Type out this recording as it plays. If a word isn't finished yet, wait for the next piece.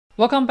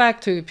Welcome back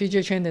to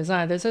PJ Chen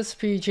Design. This is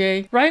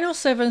PJ. Rhino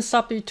 7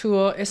 SubD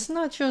tool is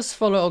not just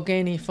for the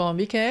organic form.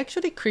 We can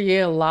actually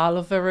create a lot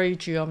of very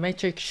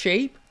geometric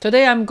shape.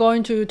 Today I'm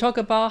going to talk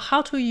about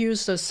how to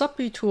use the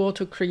SubD tool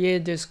to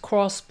create this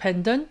cross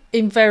pendant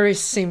in very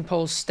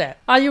simple steps.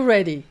 Are you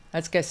ready?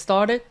 Let's get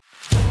started.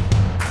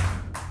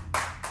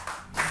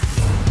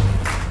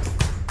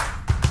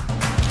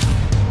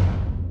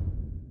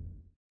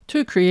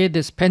 To create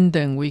this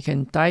pendant, we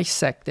can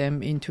dissect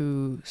them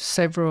into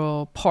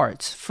several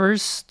parts.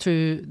 First,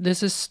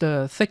 this is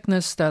the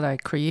thickness that I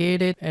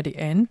created at the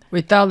end.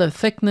 Without the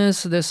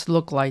thickness, this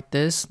look like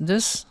this.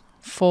 This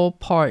full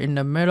part in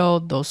the middle,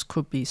 those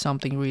could be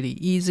something really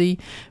easy.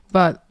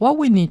 But what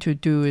we need to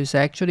do is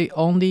actually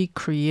only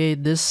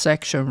create this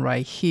section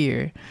right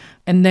here.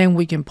 And then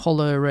we can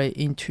polarize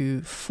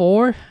into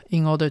 4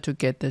 in order to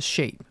get the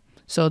shape.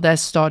 So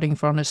that's starting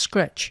from the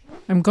scratch.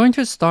 I'm going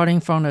to starting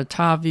from the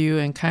top view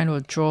and kind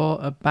of draw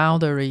a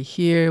boundary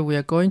here. We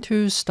are going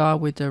to start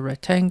with the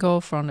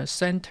rectangle from the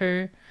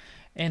center.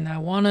 And I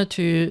wanted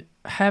to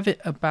have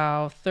it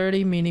about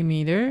 30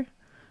 millimeter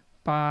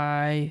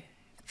by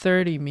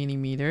 30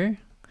 millimeter.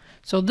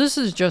 So this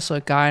is just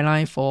a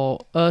guideline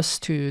for us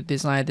to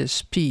design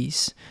this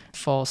piece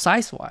for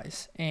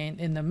size-wise. And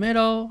in the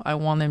middle, I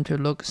want them to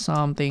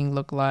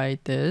look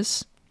like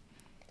this.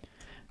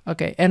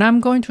 Okay, and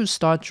I'm going to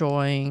start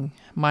drawing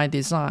my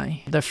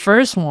design. The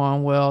first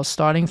one will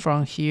starting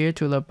from here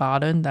to the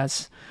bottom,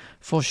 that's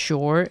for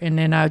sure. And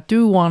then I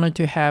do want it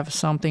to have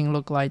something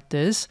look like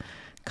this,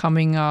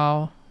 coming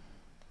out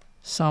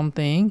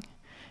something,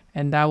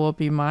 and that will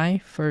be my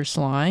first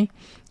line.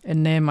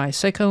 And then my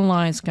second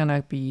line is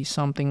gonna be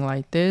something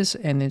like this,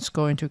 and it's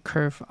going to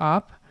curve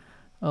up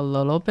a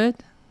little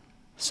bit,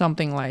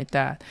 something like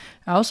that.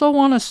 I also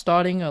want to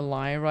starting a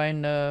line right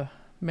in the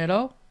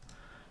middle,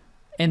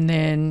 and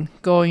then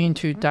going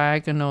into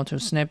diagonal to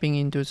snapping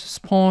into this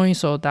point.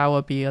 So that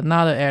will be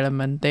another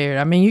element there.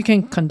 I mean, you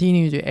can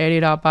continue to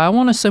edit out, but I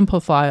want to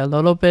simplify a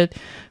little bit.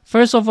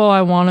 First of all,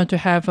 I wanted to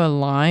have a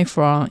line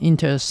from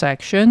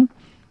intersection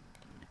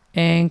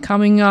and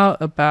coming out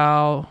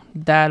about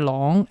that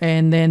long.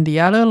 And then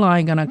the other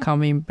line gonna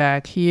coming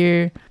back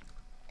here.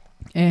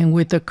 And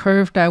with the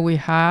curve that we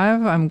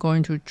have, I'm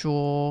going to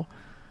draw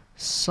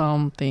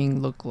something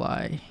look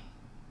like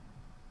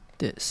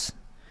this.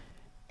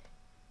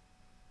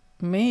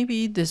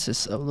 Maybe this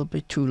is a little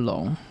bit too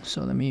long,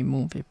 so let me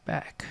move it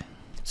back.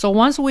 So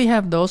once we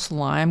have those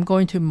lines, I'm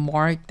going to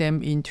mark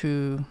them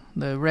into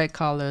the red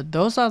color.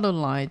 Those are the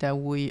lines that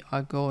we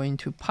are going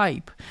to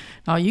pipe.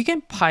 Now you can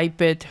pipe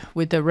it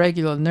with the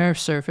regular nerve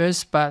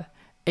surface, but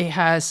it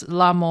has a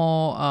lot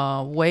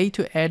more way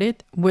to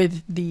edit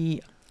with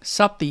the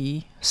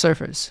SubD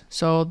surface.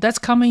 So that's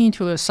coming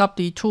into the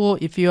SubD tool.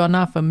 If you are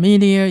not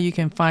familiar, you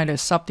can find a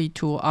SubD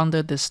tool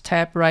under this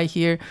tab right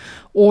here,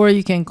 or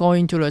you can go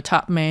into the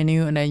top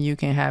menu and then you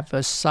can have a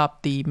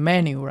SubD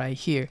menu right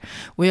here.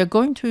 We are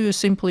going to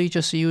simply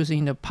just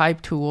using the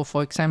pipe tool,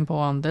 for example,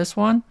 on this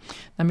one.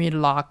 Let me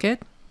lock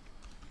it.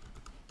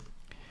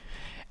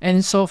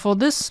 And so for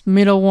this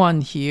middle one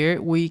here,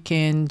 we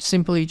can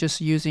simply just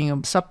using a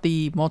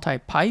SubD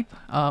multi-pipe.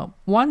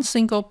 One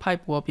single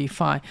pipe will be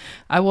fine.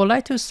 I would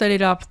like to set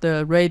it up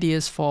the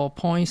radius for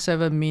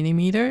 0.7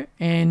 millimeter,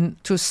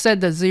 and to set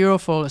the 0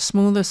 for a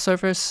smoother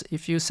surface.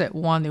 If you set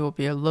 1, it will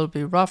be a little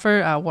bit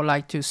rougher. I would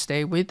like to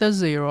stay with the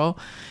 0,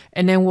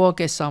 and then we'll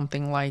get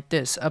something like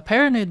this.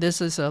 Apparently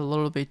this is a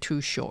little bit too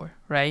short,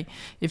 right?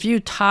 If you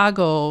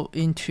toggle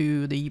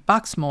into the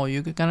box mode,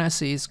 you're gonna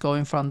see it's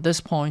going from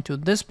this point to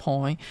this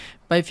point.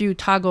 But if you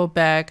toggle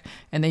back,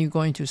 and then you're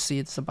going to see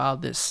it's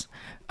about this.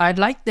 I'd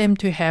like them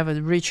to have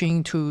it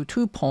reaching to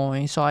 2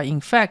 points. So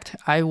in fact,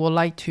 I would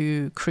like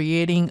to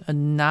creating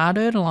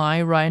another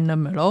line right in the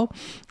middle.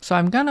 So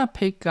I'm gonna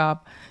pick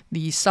up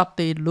the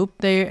SubD loop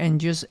there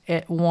and just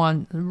add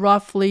one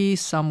roughly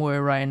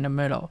somewhere right in the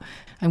middle.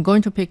 I'm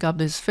going to pick up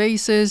these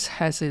faces,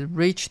 has it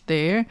reached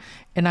there,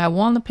 and I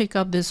want to pick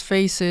up these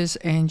faces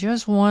and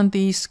just want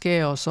these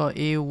scales so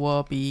it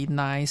will be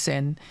nice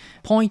and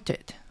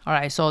pointed.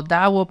 Alright, so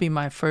that will be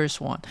my first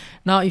one.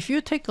 Now, if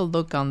you take a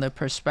look on the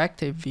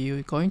perspective view,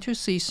 you're going to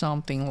see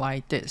something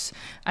like this.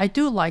 I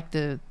do like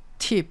the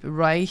tip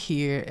right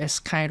here is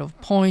kind of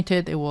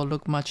pointed. It will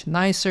look much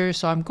nicer.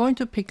 So I'm going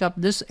to pick up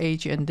this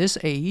edge and this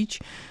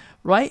edge.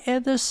 Right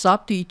at the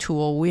SubD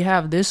tool, we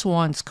have this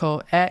one, it's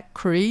called Add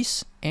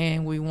Crease,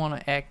 and we want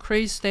to add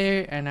crease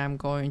there, and I'm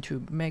going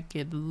to make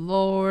it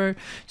lower.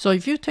 So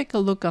if you take a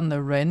look on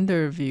the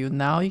render view,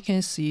 now you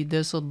can see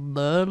there's a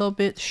little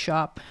bit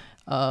sharp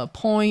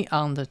point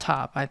on the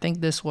top. I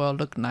think this will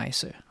look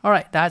nicer.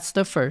 Alright, that's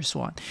the first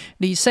one.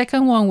 The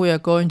second one, we are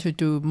going to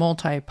do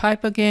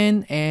multi-pipe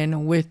again,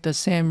 and with the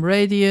same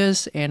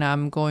radius, and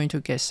I'm going to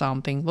get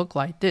something look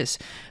like this.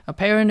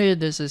 Apparently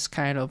this is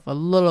kind of a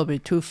little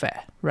bit too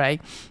fat,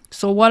 right?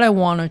 So what I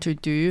wanted to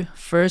do,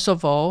 first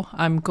of all,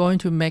 I'm going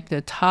to make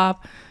the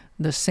top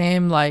the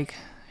same like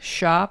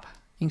sharp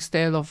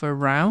instead of a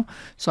round.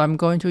 So I'm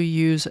going to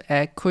use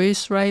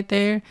exquisite right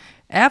there,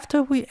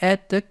 After we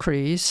add the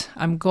crease,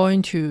 I'm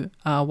going to,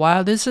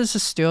 while this is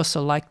still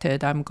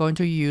selected, I'm going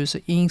to use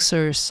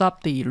insert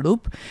SubD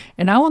loop,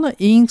 and I want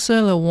to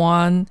insert the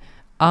one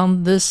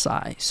on this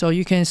side. So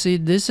you can see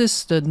this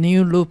is the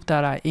new loop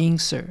that I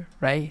insert,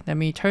 right? Let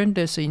me turn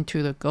this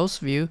into the ghost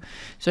view.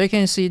 So you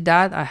can see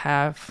that I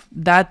have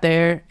that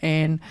there,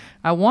 and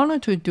I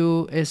wanted to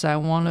do is I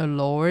want to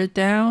lower it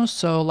down.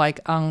 So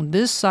like on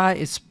this side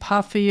it's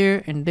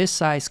puffier and this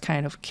side is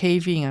kind of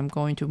caving. I'm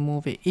going to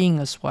move it in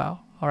as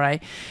well. All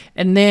right,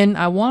 and then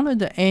I wanted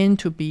the end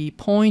to be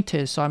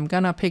pointed, so I'm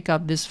gonna pick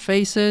up these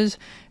faces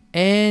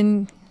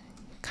and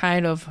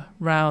kind of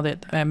round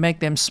it and make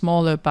them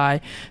smaller by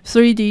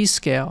 3D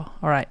scale.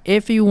 All right,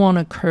 if you want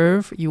a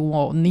curve, you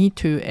will need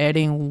to add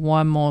in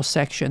one more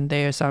section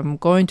there. So I'm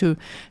going to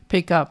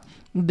pick up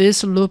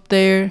this loop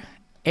there,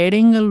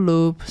 adding a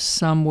loop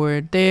somewhere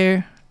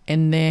there,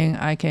 and then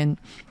I can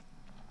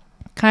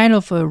kind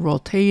of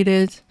rotate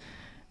it,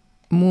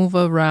 move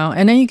around,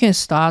 and then you can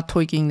start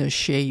tweaking the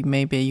shape.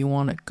 Maybe you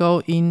want to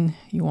go in,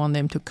 you want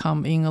them to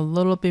come in a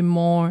little bit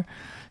more.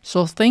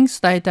 So things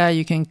like that,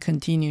 you can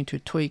continue to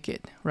tweak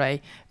it,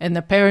 right? And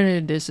apparently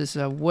this is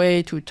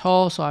way too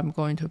tall, so I'm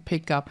going to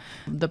pick up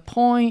the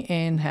point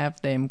and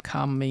have them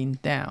coming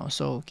down.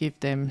 So give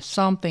them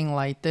something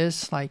like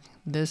this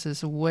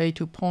is way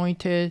too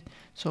pointed,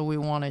 so we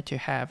wanted to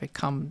have it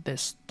come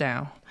this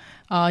down.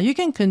 You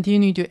can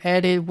continue to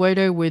edit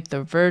whether with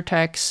the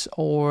vertex,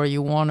 or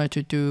you wanted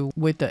to do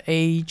with the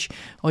edge,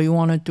 or you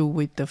want to do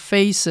with the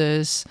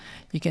faces.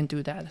 You can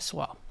do that as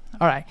well.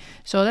 All right,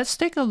 so let's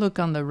take a look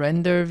on the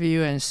render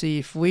view and see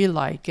if we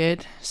like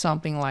it,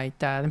 something like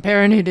that.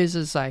 Apparently this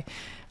is like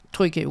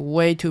tweak it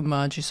way too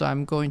much, so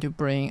I'm going to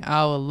bring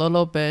out a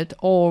little bit,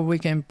 or we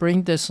can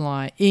bring this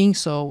line in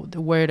so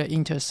where the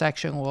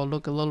intersection will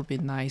look a little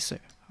bit nicer.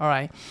 All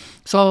right,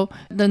 so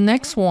the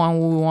next one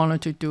we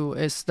wanted to do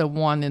is the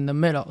one in the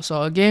middle.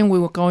 So again, we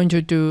were going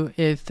to do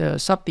is the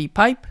SubD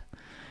pipe,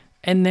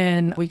 and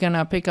then we're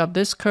gonna pick up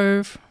this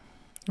curve,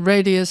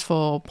 radius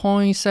for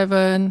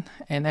 0.7,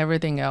 and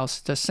everything else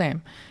the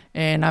same.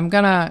 And I'm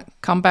gonna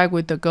come back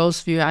with the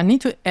ghost view. I need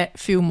to add a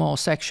few more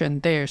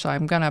sections there, so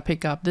I'm gonna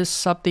pick up this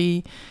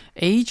SubD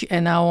edge,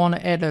 and I want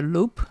to add a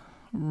loop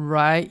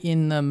right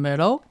in the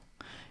middle,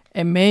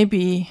 and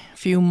maybe a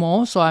few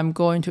more. So I'm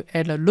going to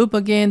add a loop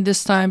again,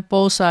 this time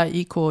both sides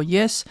equal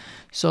yes.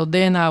 So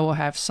then I will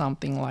have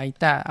something like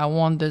that. I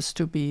want this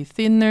to be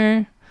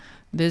thinner.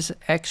 This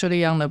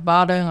actually on the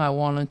bottom, I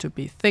want it to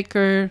be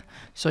thicker,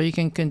 so you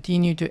can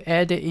continue to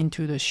add it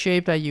into the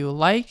shape that you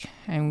like.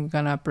 And we're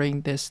gonna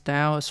bring this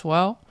down as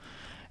well.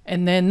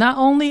 And then not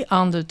only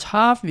on the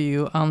top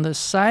view, on the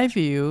side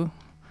view,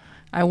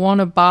 I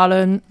want a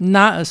bottom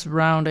not as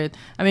rounded.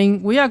 I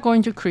mean, we are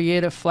going to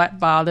create a flat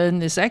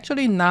bottom. It's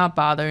actually not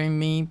bothering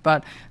me,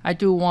 but I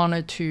do want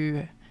it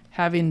to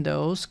having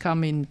those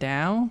coming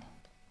down.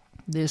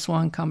 This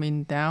one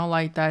coming down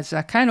like that. It's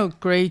a kind of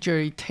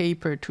gradually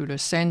taper to the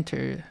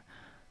center.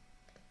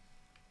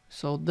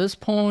 So this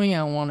point,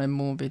 I want to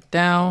move it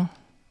down.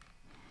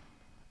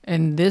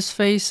 And this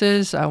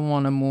faces, I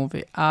want to move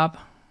it up.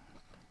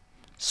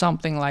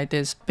 Something like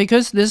this.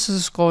 Because this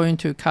is going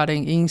to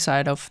cutting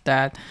inside of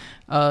that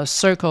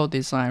circle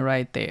design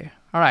right there.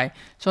 All right,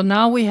 so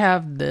now we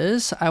have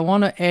this. I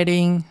want to add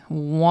in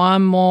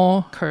one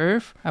more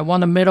curve. I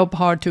want the middle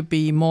part to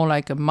be more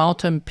like a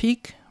mountain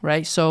peak.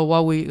 Right, so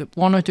what we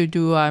wanted to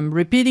do, I'm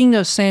repeating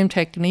the same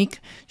technique,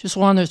 just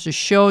wanted to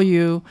show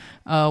you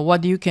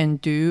what you can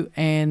do.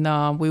 And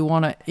we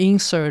want to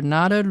insert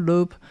another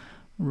loop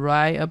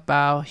right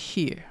about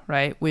here,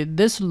 right? With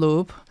this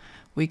loop,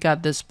 we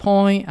got this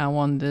point. I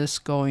want this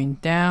going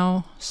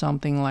down,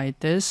 something like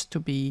this, to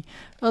be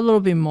a little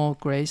bit more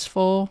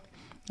graceful.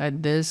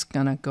 Like this,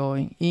 gonna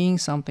going in,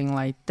 something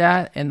like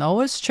that. And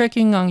always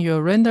checking on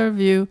your render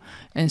view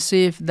and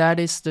see if that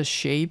is the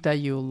shape that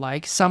you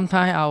like.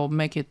 Sometimes I'll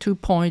make it too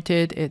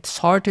pointed. It's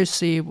hard to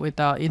see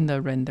without in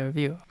the render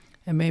view.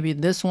 And maybe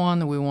this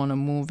one, we want to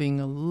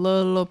moving a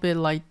little bit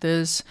like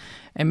this.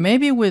 And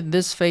maybe with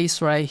this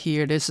face right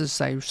here, this is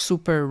like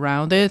super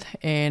rounded,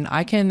 and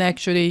I can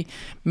actually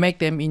make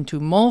them into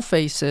more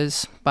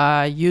faces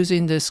by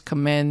using this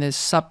command, is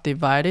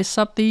subdivided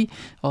SubD.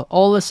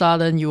 All of a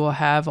sudden you will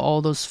have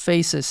all those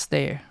faces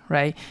there,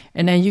 right?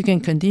 And then you can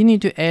continue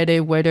to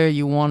edit whether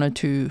you wanted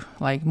to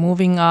like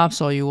moving up,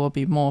 so you will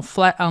be more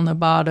flat on the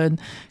bottom,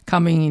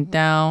 coming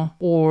down,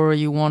 or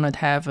you want to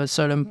have a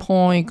certain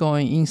point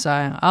going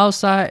inside and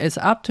outside. It's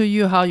up to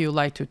you how you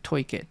like to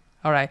tweak it.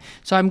 All right,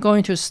 so I'm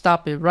going to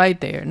stop it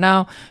right there.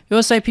 Now,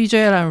 you'll say,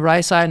 PJ, on the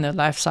right side and the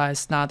left side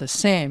is not the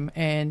same.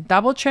 And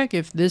double check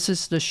if this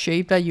is the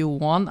shape that you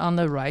want on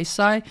the right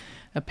side.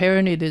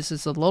 Apparently, this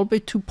is a little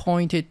bit too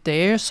pointed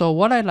there. So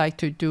what I like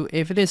to do,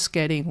 if it is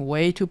getting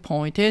way too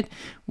pointed,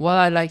 what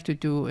I like to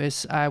do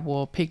is I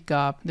will pick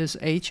up this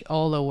H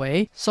all the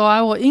way. So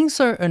I will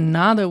insert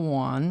another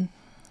one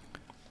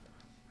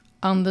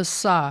on the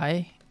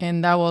side,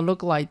 and that will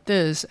look like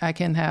this. I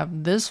can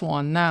have this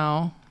one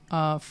now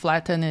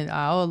flatten it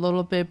out a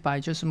little bit by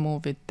just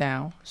move it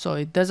down so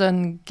it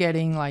doesn't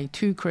getting like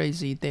too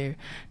crazy there.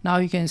 Now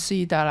you can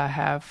see that I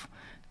have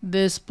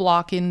this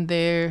block in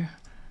there.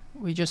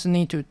 We just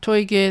need to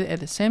tweak it. At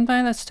the same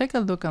time, let's take a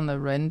look on the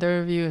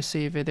render view and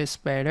see if it is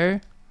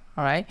better.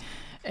 All right,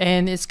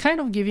 and it's kind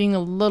of giving a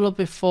little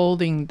bit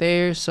folding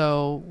there,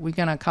 so we're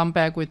gonna come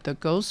back with the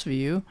ghost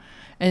view.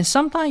 And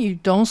sometimes you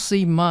don't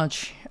see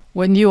much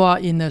when you are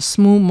in a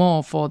smooth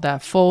mode for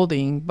that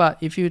folding, but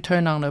if you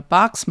turn on the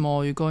box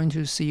mode, you're going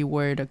to see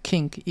where the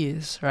kink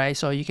is, right?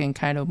 So you can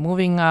kind of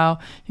moving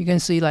out. You can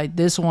see like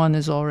this one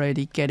is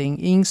already getting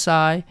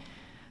inside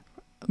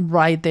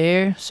right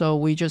there. So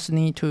we just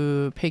need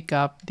to pick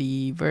up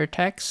the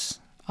vertex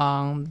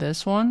on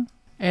this one,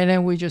 and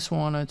then we just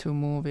wanted to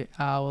move it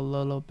out a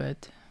little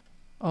bit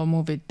or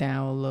move it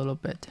down a little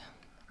bit,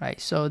 right?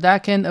 So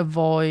that can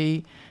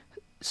avoid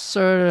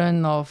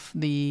certain of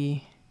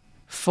the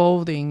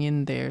folding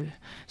in there.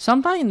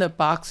 Sometimes in the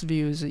box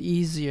view is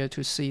easier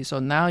to see, so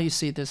now you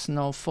see there's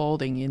no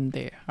folding in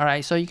there. All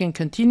right, so you can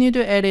continue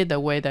to edit the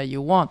way that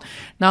you want.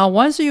 Now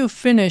once you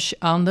finish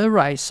on the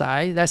right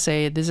side, let's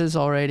say this is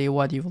already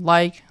what you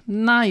like,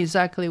 not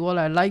exactly what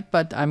I like,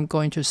 but I'm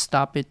going to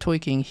stop it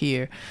tweaking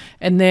here.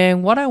 And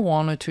then what I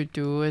wanted to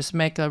do is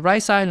make the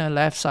right side and the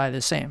left side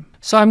the same.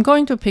 So I'm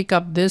going to pick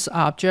up this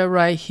object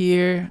right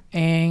here,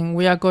 and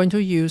we are going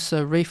to use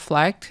a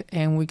reflect,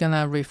 and we're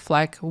gonna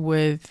reflect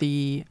with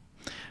the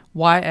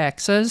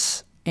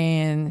y-axis,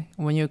 and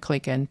when you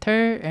click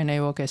enter, and it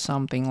will get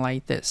something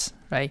like this,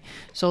 right?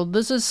 So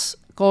this is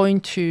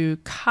going to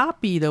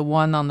copy the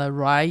one on the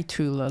right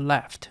to the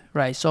left,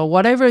 right? So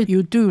whatever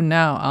you do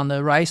now on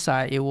the right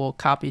side, it will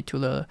copy to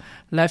the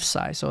left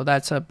side. So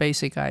that's a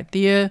basic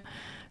idea.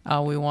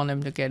 We want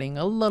them to getting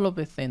a little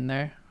bit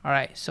thinner. All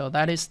right, so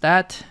that is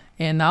that.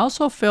 And I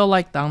also feel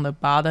like down the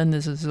bottom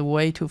this is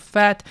way too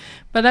fat,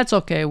 but that's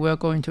okay. We're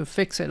going to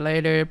fix it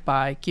later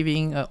by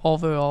giving an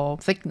overall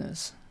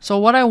thickness. So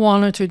what I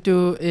wanted to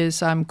do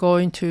is I'm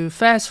going to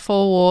fast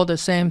forward the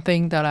same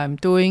thing that I'm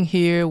doing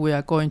here. We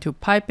are going to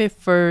pipe it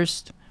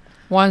first.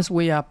 Once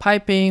we are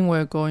piping,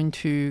 we're going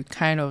to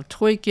kind of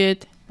tweak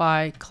it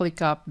by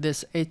click up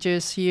this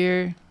edges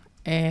here.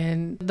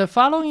 And the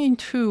following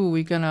two,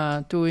 we're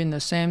gonna do in the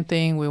same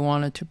thing. We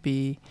want it to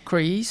be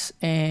crease,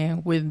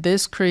 and with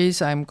this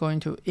crease I'm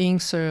going to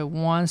insert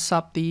one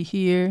SubD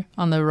here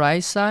on the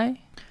right side.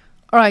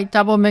 Alright,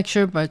 double make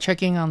sure by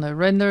checking on the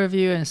render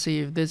view and see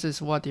if this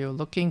is what you're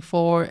looking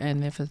for,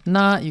 and if it's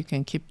not, you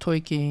can keep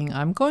tweaking.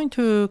 I'm going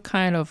to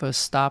kind of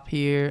stop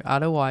here,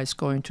 otherwise it's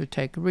going to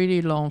take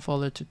really long for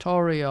the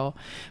tutorial,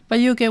 but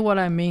you get what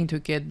I mean to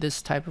get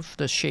this type of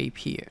the shape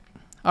here.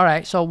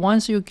 Alright, so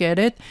once you get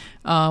it,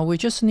 we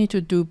just need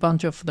to do a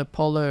bunch of the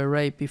polar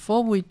array.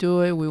 Before we do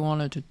it, we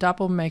wanted to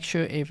double make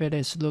sure if it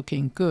is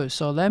looking good.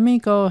 So let me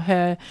go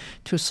ahead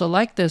to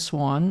select this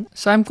one.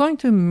 So I'm going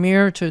to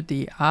mirror to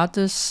the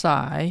other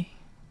side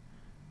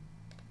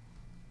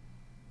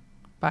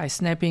by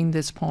snapping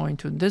this point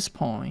to this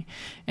point.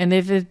 And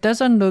if it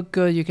doesn't look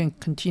good, you can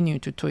continue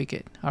to tweak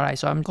it. Alright,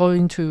 so I'm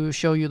going to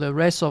show you the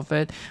rest of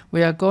it.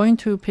 We are going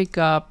to pick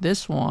up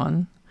this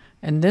one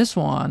and this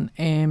one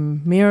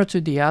and mirror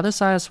to the other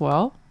side as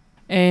well.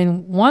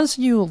 And once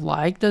you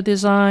like the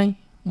design,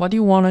 what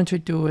you wanted to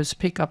do is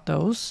pick up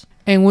those,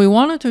 and we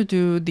wanted to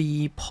do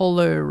the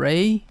polar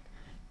array,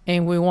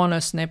 and we want to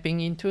snapping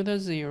into the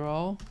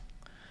 0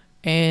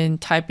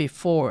 and type it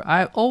 4.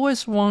 I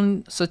always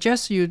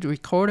suggest you to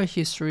record a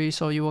history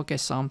so you will get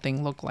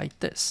something look like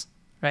this,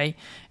 right?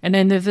 And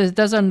then if it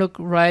doesn't look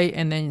right,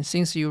 and then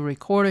since you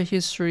record a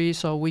history,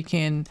 so we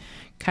can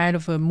kind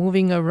of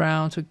moving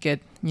around to get,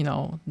 you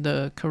know,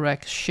 the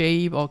correct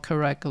shape or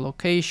correct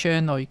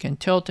location, or you can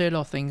tilt it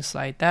or things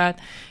like that.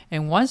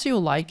 And once you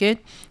like it,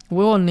 we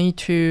will need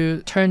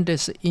to turn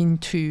this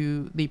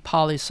into the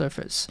poly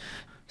surface.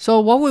 So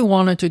what we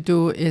wanted to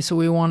do is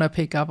we want to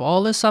pick up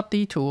all the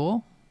SubD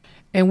tool,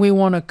 and we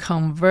want to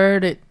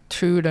convert it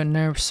to the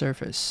nerve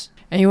surface.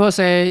 And you will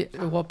say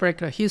it will break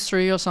the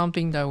history or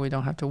something, that we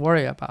don't have to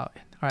worry about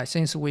it. All right,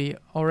 since we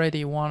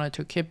already wanted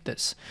to keep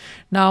this.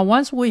 Now,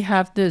 once we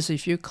have this,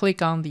 if you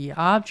click on the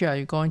object,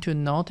 you're going to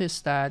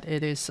notice that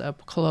it is a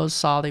closed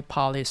solid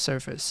poly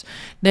surface.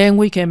 Then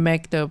we can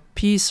make the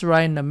piece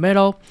right in the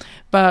middle.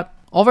 But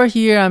over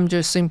here, I'm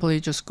just simply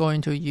just going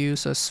to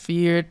use a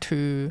sphere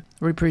to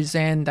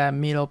represent that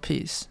middle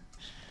piece.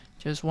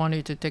 Just want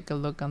you to take a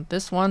look on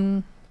this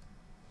one.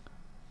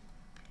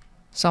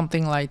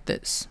 Something like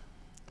this.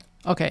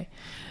 Okay.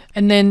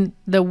 And then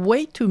the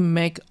way to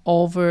make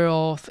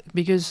overall,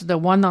 because the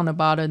one on the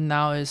bottom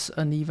now is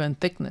uneven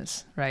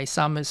thickness, right?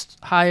 Some is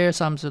higher,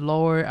 some is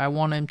lower. I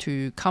want them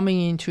to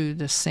coming into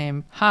the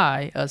same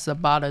height as the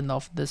bottom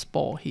of this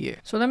ball here.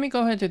 So let me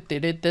go ahead and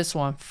delete this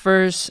one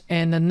first.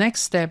 And the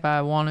next step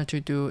I wanted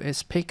to do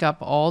is pick up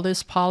all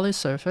this poly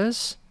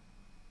surface.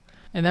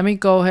 And let me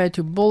go ahead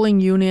to Boolean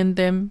union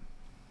them.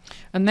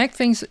 The next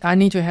thing is I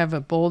need to have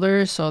a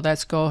border. So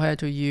let's go ahead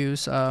to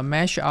use a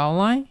mesh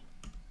outline.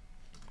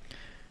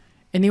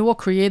 and it will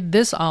create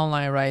this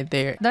outline right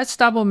there. Let's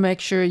double make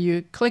sure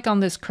you click on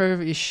this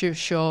curve. It should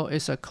show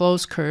it's a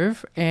closed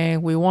curve,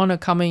 and we want to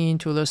come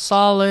into the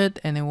solid,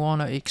 and we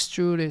want to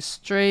extrude it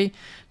straight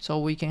so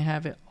we can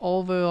have it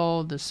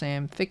overall the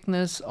same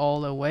thickness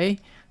all the way,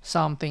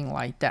 something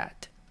like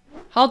that.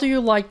 How do you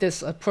like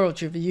this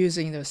approach of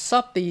using the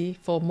SubD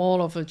for more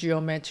of a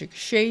geometric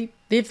shape?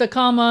 Leave the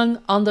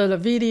comment under the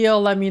video,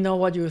 let me know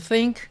what you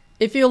think.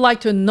 If you'd like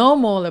to know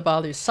more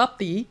about the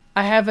SubD,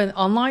 I have an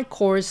online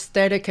course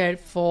dedicated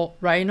for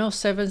Rhino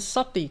 7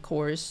 SubD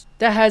course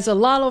that has a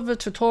lot of a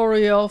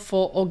tutorial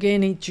for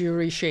organic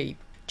jewelry shape.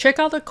 Check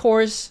out the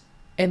course,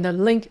 and the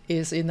link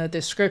is in the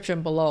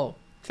description below.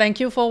 Thank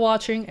you for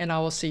watching, and I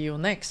will see you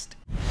next.